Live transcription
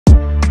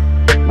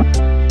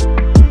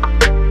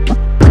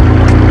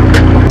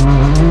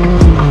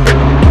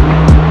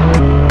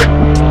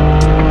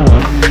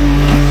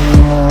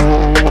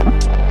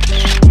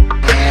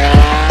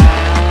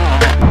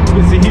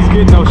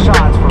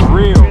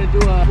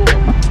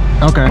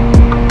Okay.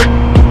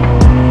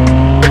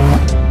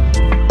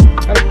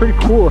 Got a pretty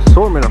cool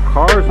assortment of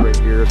cars right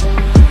here.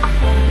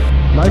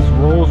 Nice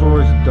Rolls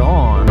Royce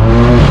Dawn.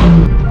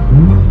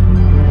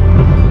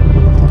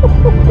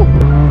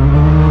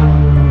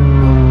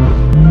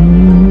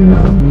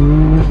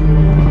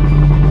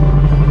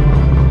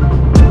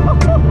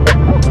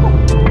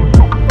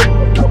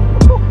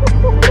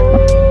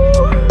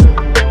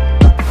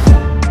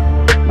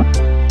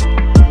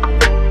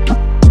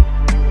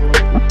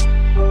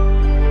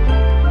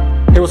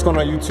 What's going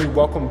on YouTube?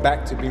 Welcome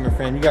back to Beemer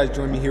Fam. You guys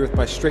join me here with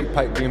my straight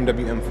pipe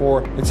BMW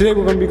M4. And today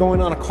we're going to be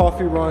going on a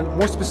coffee run,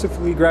 more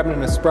specifically grabbing an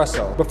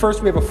espresso. But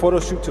first we have a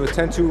photo shoot to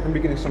attend to. We're going to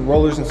be getting some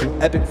rollers and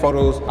some epic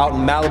photos out in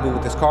Malibu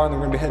with this car, and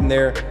then we're going to be heading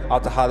there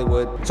out to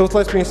Hollywood. So with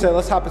that being said,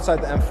 let's hop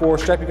inside the M4,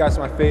 strap you guys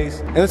to my face,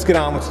 and let's get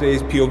on with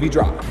today's POV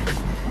drop.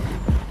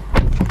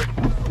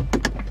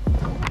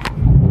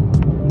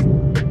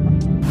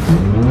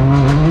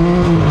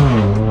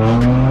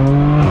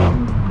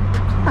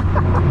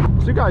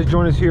 You guys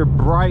join us here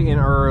bright and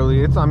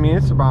early. It's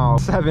about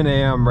 7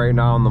 a.m. right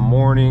now in the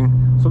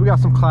morning. So we got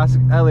some classic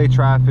LA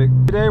traffic.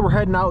 Today we're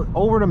heading out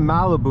over to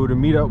Malibu to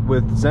meet up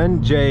with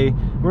Zen J.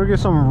 We're gonna get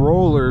some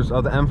rollers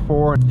of the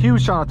M4.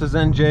 Huge shout out to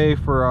Zen J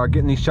for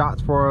getting these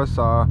shots for us.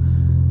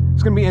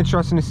 It's gonna be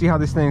interesting to see how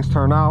these things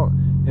turn out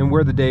and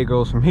where the day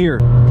goes from here.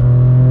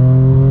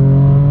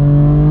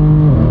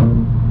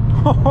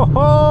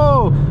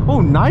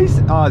 Oh, nice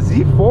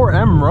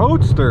Z4M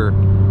Roadster.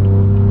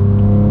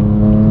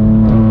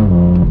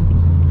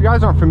 If you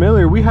guys aren't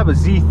familiar, we have a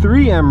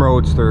Z3M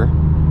Roadster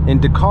in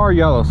Dakar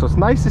yellow, so it's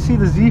nice to see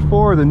the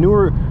Z4, the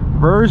newer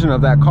version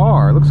of that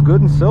car. It looks good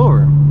in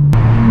silver.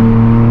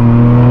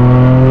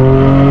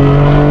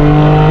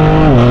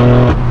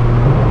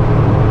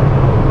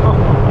 Oh,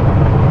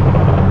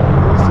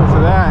 listen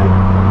to that.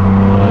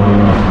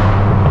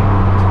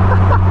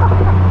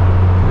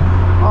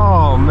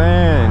 Oh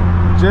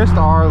man, just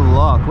our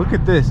luck. Look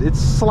at this, it's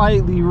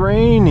slightly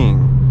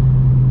raining.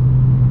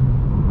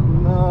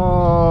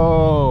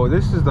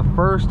 This is the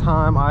first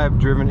time I have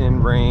driven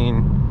in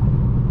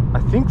rain, I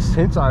think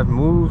since I've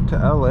moved to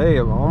LA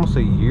almost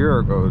a year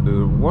ago,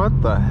 dude.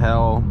 What the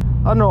hell?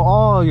 I know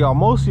all of y'all,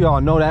 most of y'all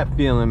know that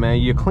feeling,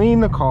 man. You clean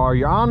the car,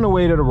 you're on the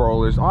way to the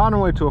rollers, on the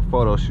way to a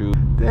photo shoot.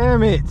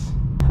 Damn it.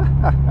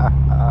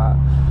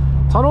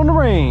 Ton on the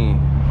rain.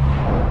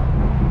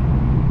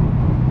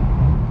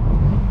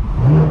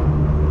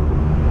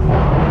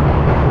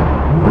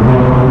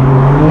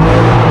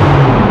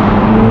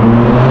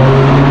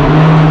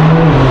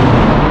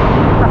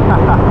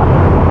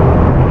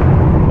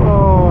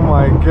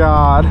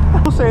 God,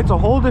 I will say it's a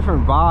whole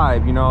different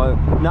vibe, you know,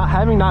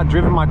 not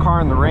driven my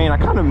car in the rain. I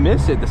kind of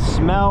miss it, the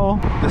smell,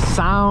 the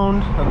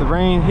sound of the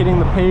rain hitting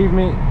the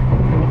pavement.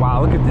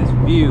 Wow, look at this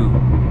view.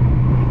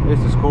 This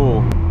is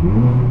cool.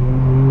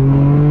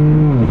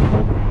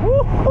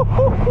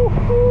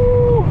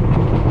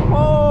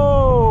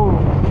 Oh,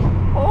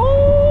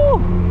 oh,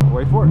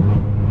 wait for it.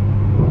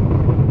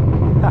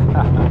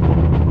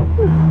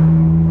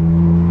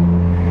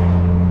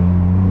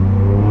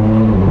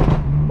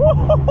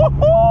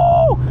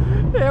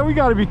 Yeah, we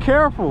gotta be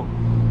careful.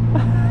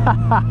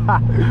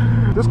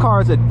 This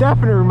car is a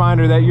definite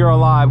reminder that you're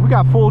alive. We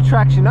got full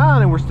traction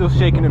on and we're still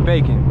shaking and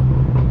baking.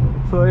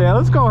 So yeah,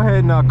 let's go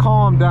ahead and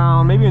calm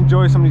down, maybe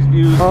enjoy some of these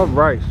views. All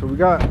right, so we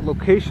got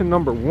location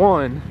number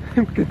 1.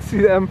 We can see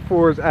the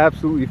M4 is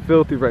absolutely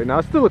filthy right now.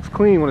 It still looks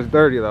clean when it's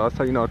dirty though. That's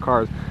how you know a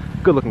car is a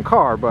good looking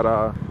car. But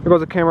there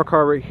goes a camera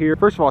car right here.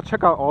 First of all,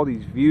 check out all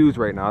these views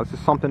right now. This is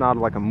something out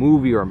of like a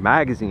movie or a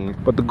magazine.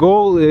 But the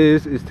goal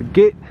is to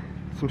get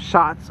some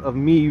shots of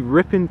me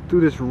ripping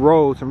through this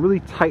road, some really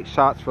tight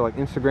shots for like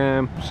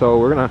Instagram. So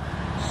we're gonna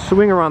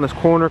swing around this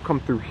corner, come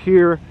through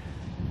here,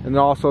 and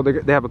also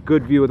they have a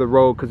good view of the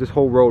road because this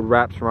whole road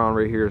wraps around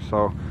right here.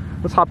 So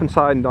let's hop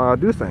inside and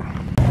do this thing.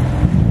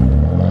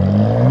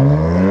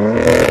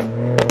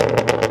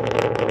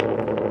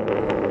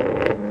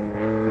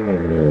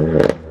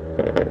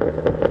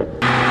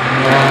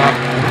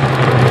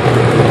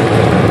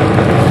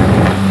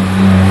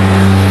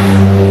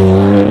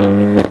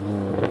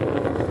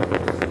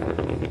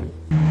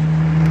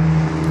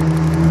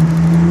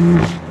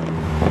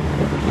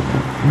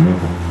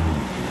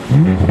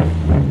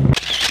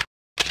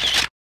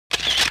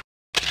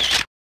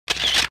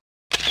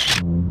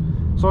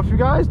 So if you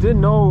guys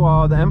didn't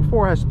know, the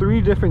M4 has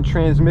 3 different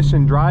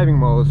transmission driving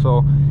modes.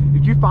 So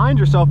if you find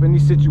yourself in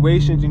these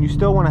situations and you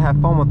still want to have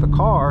fun with the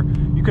car,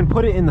 you can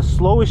put it in the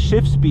slowest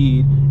shift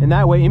speed, and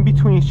that way in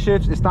between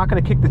shifts it's not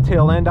going to kick the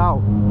tail end out.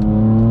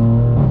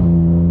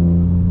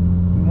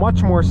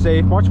 Much more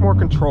safe, much more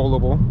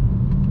controllable.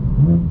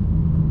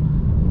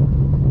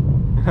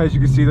 As you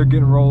can see, they're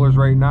getting rollers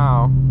right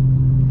now.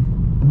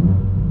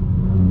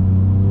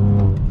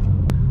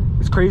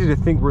 It's crazy to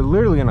think we're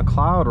literally in a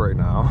cloud right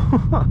now.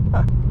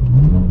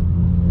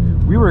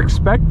 We were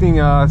expecting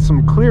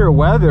some clear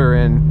weather,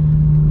 and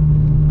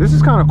this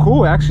is kind of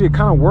cool. Actually, it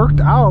kind of worked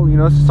out. You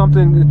know, it's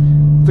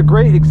something, it's a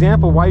great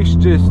example of why you should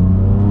just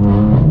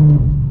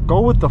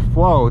go with the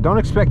flow. Don't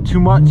expect too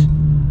much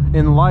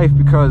in life,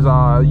 because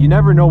you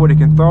never know what it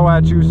can throw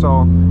at you.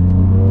 So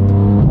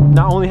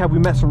not only have we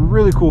met some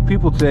really cool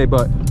people today,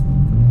 but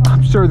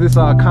I'm sure this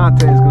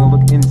content is gonna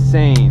look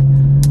insane.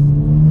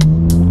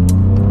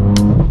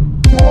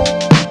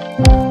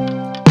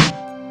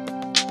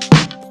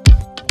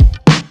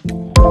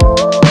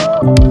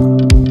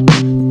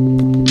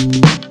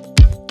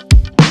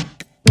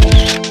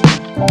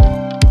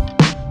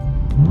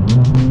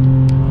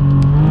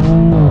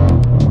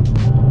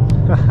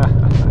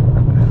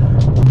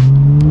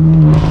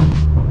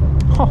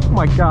 Oh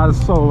my God,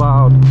 it's so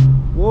loud.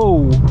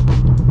 Whoa.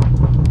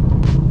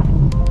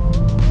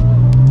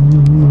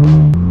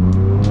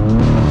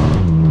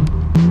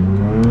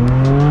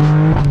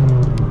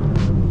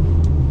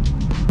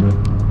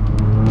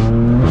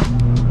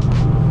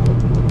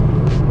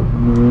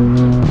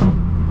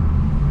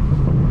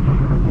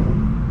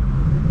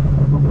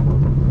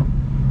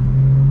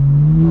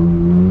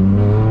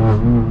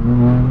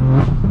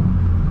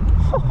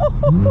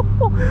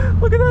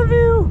 Look at that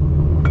view.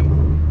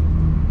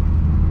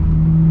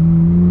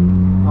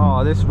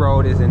 Oh, this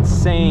road is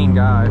insane,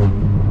 guys.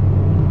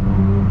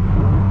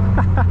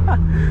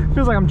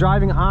 Feels like I'm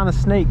driving on a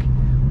snake.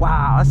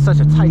 Wow, that's such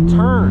a tight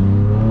turn.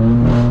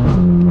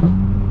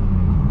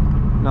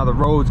 Now the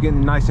road's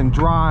getting nice and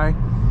dry.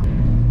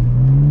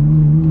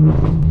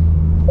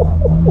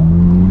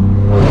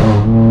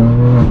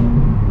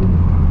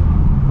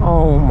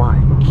 Oh my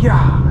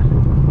God.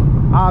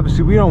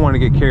 Obviously, we don't want to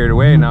get carried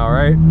away now,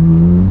 right?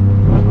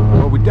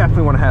 But we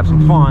definitely want to have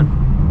some fun.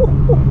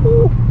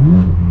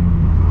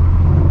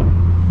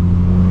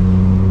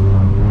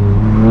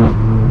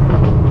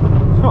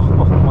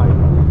 Oh my.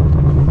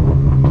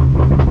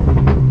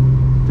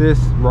 This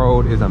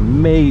road is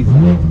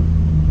amazing.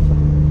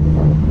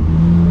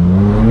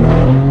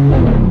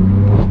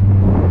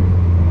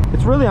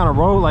 It's really on a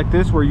road like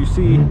this where you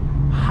see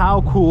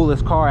how cool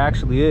this car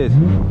actually is.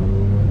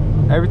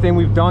 Everything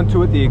we've done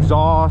to it, the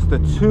exhaust, the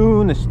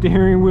tune, the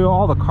steering wheel,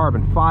 all the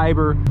carbon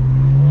fiber.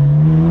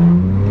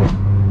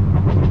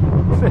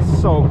 This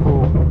is so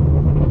cool.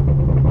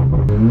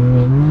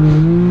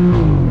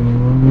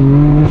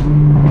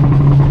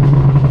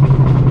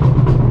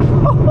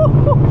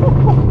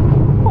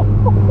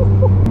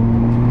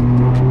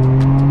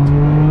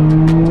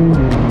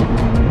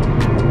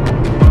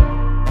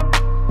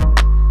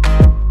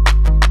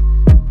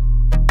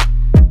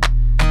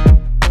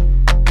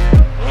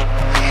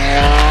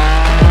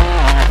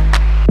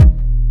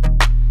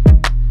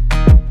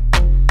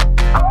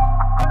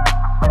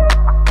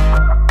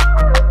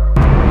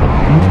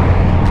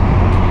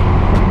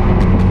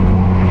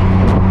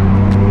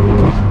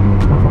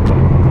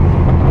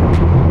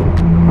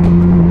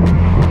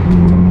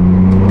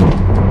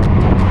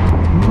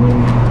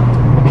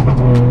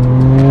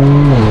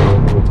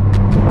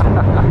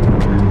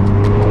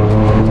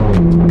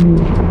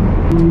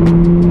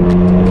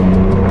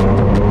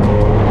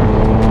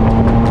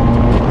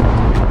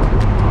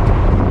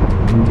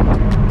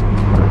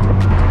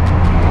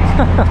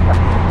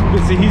 You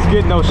can see he's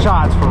getting those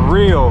shots for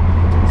real.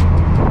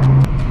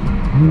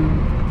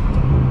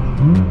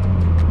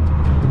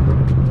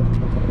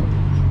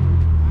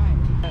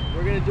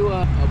 We're gonna do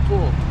a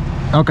pool.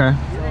 Okay.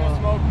 You're gonna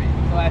smoke me.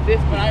 So at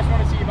this, but I just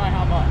want to see you by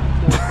how much.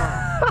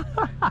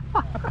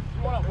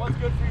 What's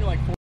good for you, like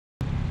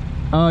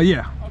 4?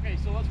 Yeah. Okay,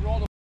 so let's roll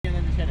the and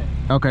then just hit it.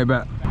 Okay,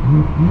 bet.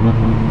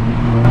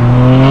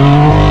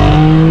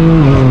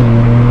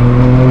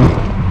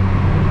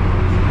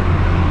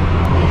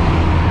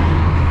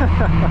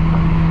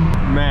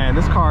 Man,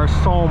 this car is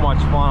so much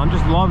fun. I'm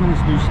just loving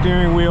this new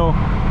steering wheel,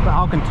 the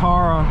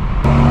Alcantara.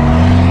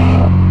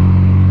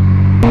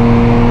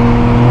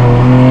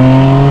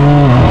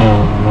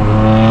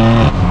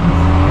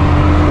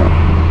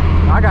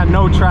 I got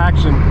no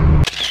traction.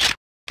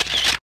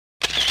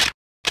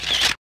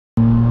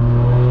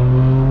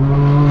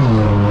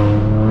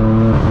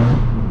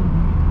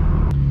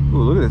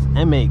 Ooh, look at this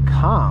M8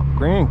 Comp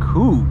Grand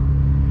Coupe.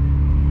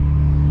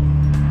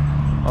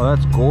 Oh,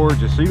 that's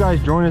gorgeous. So you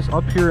guys join us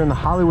up here in the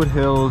Hollywood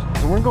Hills,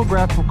 and we're gonna go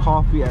grab some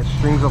coffee at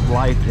Strings of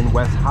Life in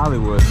West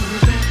Hollywood.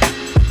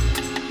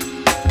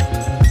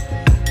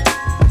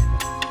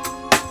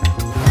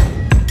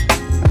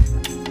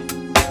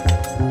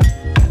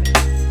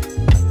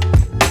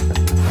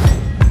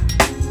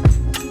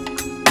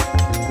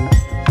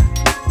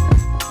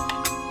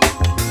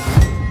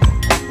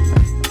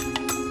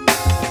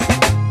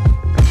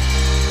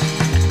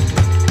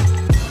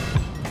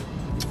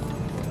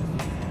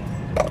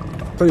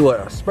 Tell you what,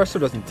 espresso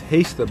doesn't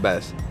taste the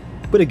best,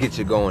 but it gets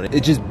you going.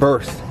 It just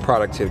bursts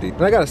productivity.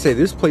 And I gotta say,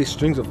 this place,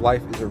 Strings of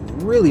Life, is a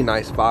really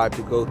nice vibe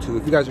to go to.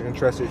 If you guys are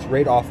interested, it's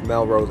right off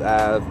Melrose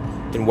Ave.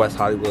 in West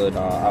Hollywood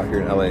out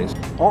here in LA.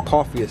 All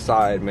coffee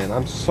aside, man,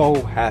 I'm so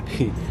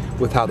happy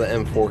with how the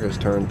M4 has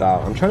turned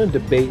out. I'm trying to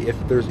debate if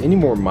there's any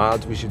more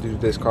mods we should do to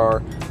this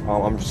car.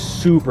 I'm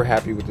super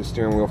happy with the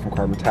steering wheel from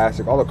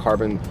Carbontastic, all the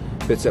carbon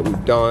bits that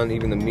we've done,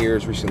 even the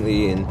mirrors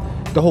recently, and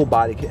the whole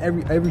body kit.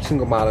 Every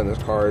single mod in this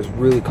car has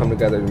really come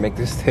together to make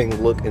this thing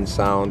look and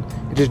sound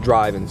and just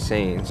drive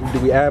insane. So do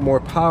we add more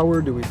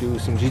power? Do we do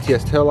some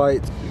GTS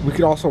taillights? We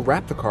could also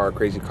wrap the car a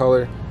crazy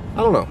color. I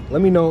don't know.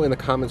 Let me know in the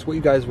comments what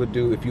you guys would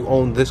do if you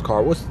own this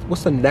car.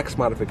 What's the next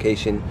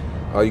modification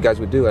you guys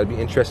would do? I'd be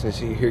interested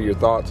to hear your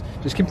thoughts.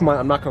 Just keep in mind,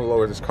 I'm not going to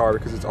lower this car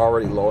because it's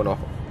already low enough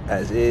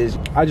as is.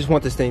 I just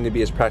want this thing to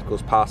be as practical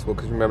as possible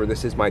because remember,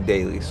 this is my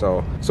daily.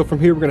 So from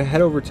here, we're going to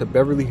head over to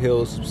Beverly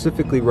Hills,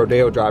 specifically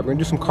Rodeo Drive. We're going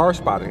to do some car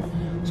spotting.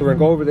 So we're going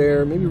to go over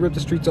there, maybe rip the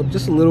streets up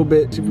just a little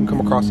bit, see if we can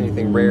come across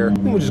anything rare.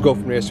 And we'll just go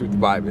from there, see what the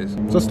vibe is.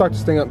 So let's start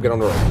this thing up, get on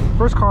the road.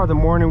 First car of the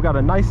morning, we got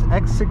a nice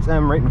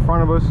X6M right in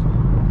front of us.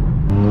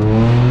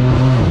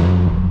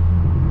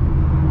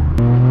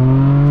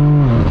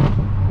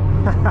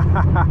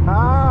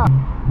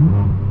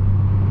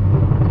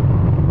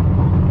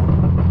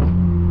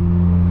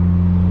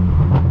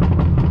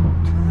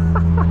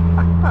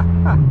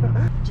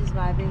 Just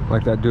vibing.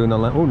 Like that dude in the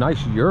lane. Oh,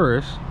 nice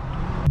Urus.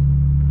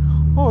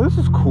 Oh, this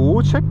is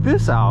cool. Check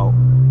this out.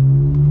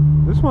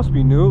 This must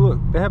be new. Look,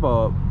 they have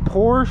a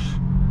Porsche,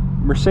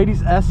 Mercedes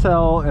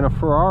SL, and a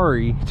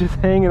Ferrari just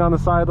hanging on the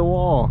side of the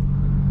wall.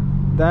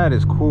 That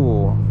is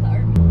cool.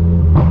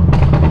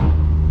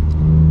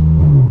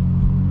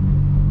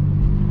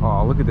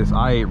 Oh, look at this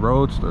i8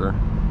 Roadster.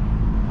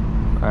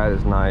 That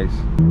is nice.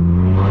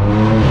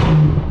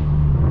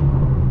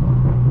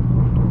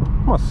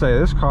 I must say,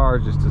 this car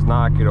just does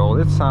not get old.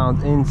 It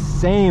sounds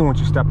insane once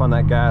you step on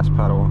that gas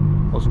pedal.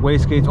 Those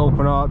wastegates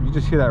open up, you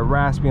just hear that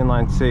raspy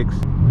inline 6.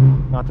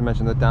 Not to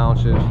mention the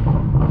downshift.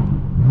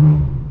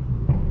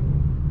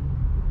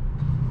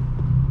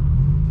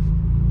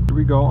 Here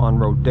we go on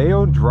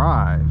Rodeo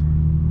Drive.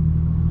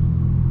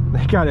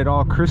 They got it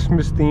all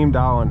Christmas themed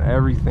out and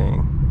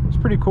everything. It's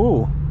pretty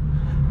cool.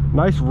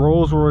 Nice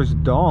Rolls Royce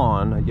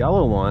Dawn, a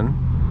yellow one.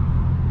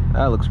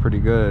 That looks pretty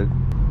good.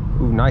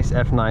 Ooh, nice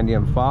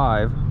F90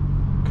 M5.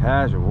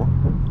 Casual.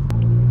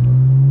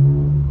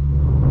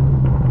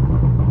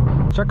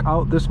 Check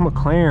out this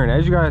McLaren.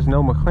 As you guys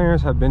know,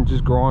 McLarens have been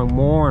just growing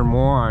more and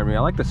more on me. I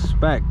like the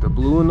spec, the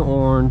blue and the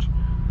orange.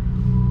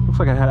 Looks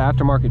like it had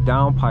aftermarket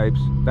downpipes.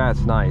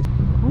 That's nice.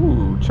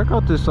 Ooh, check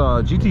out this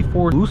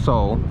GT4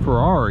 Lusso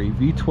Ferrari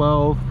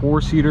V12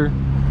 4-seater.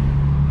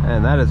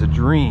 And that is a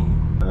dream.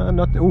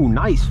 Nothing. Ooh,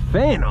 nice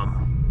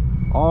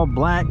Phantom. All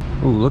black.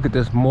 Ooh, look at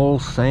this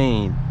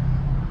Mulsanne.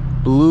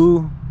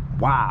 Blue.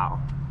 Wow.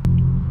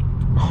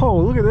 Oh,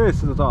 look at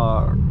this. It's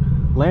a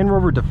Land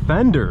Rover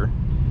Defender.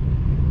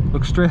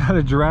 Looks straight out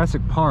of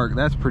Jurassic Park.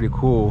 That's pretty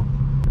cool.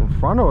 In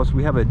front of us,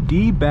 we have a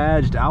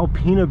D-badged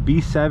Alpina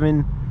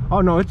B7. Oh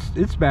no,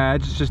 it's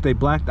badged. It's just they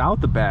blacked out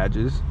the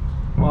badges.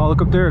 Well,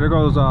 look up there. There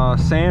goes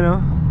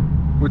Santa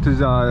with his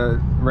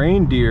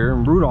reindeer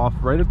and Rudolph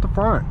right at the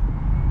front.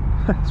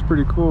 That's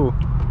pretty cool.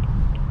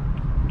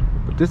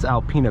 But this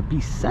Alpina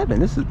B7,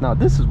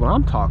 this is what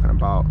I'm talking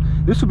about.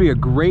 This would be a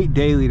great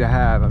daily to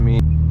have. I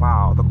mean,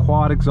 wow, the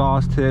quad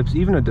exhaust tips,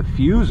 even a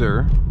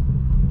diffuser.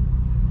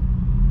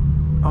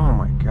 Oh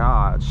my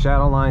God,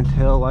 Shadowline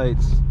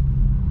taillights.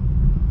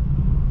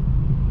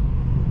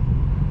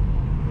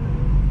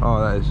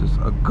 Oh, that is just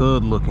a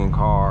good looking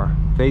car.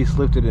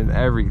 Facelifted and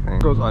everything.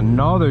 Goes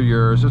another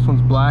Urus. This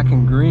one's black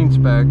and green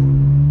spec.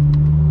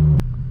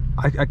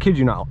 I kid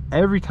you not,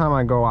 every time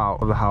I go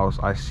out of the house,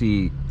 I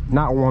see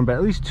not one, but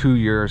at least 2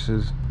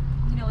 Uruses.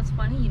 You know what's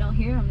funny? You don't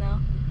hear them though.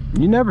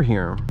 You never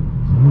hear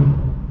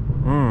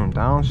them.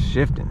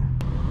 Downshifting.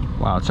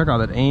 Wow, check out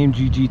that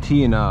AMG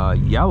GT in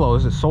yellow.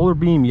 It's a solar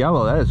beam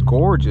yellow. That is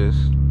gorgeous.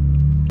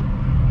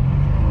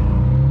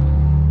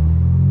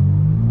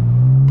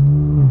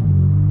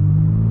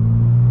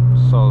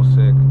 So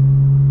sick.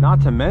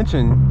 Not to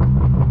mention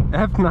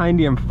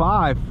F90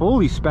 M5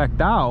 fully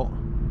spec'd out.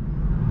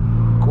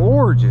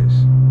 Gorgeous.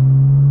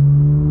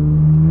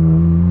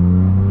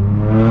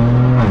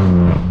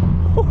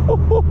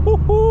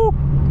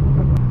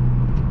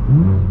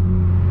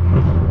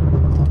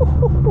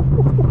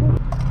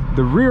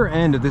 The rear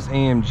end of this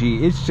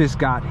AMG, it's just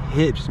got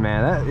hips,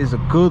 man. That is a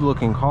good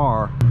looking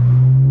car.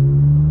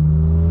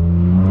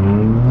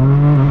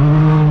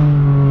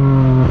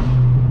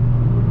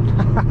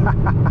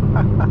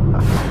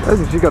 As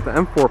you see, got the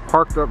M4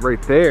 parked up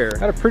right there.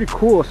 Got a pretty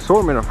cool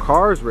assortment of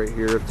cars right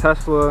here. A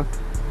Tesla,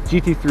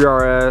 GT3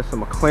 RS, a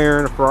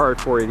McLaren, a Ferrari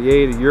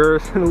 488, a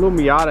Urus, and a little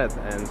Miata at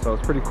the end. So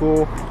it's pretty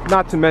cool.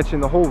 Not to mention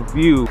the whole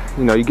view.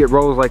 You know, you get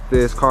rows like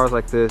this, cars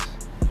like this,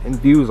 and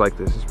views like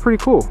this. It's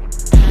pretty cool.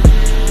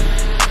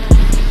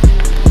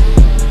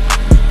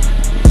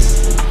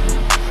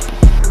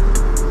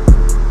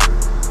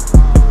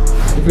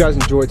 If you guys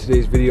enjoyed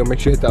today's video, make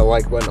sure you hit that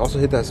like button. Also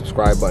hit that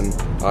subscribe button.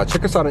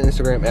 Check us out on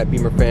Instagram at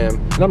Beemer Fam.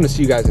 And I'm going to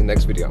see you guys in the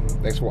next video.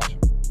 Thanks for watching.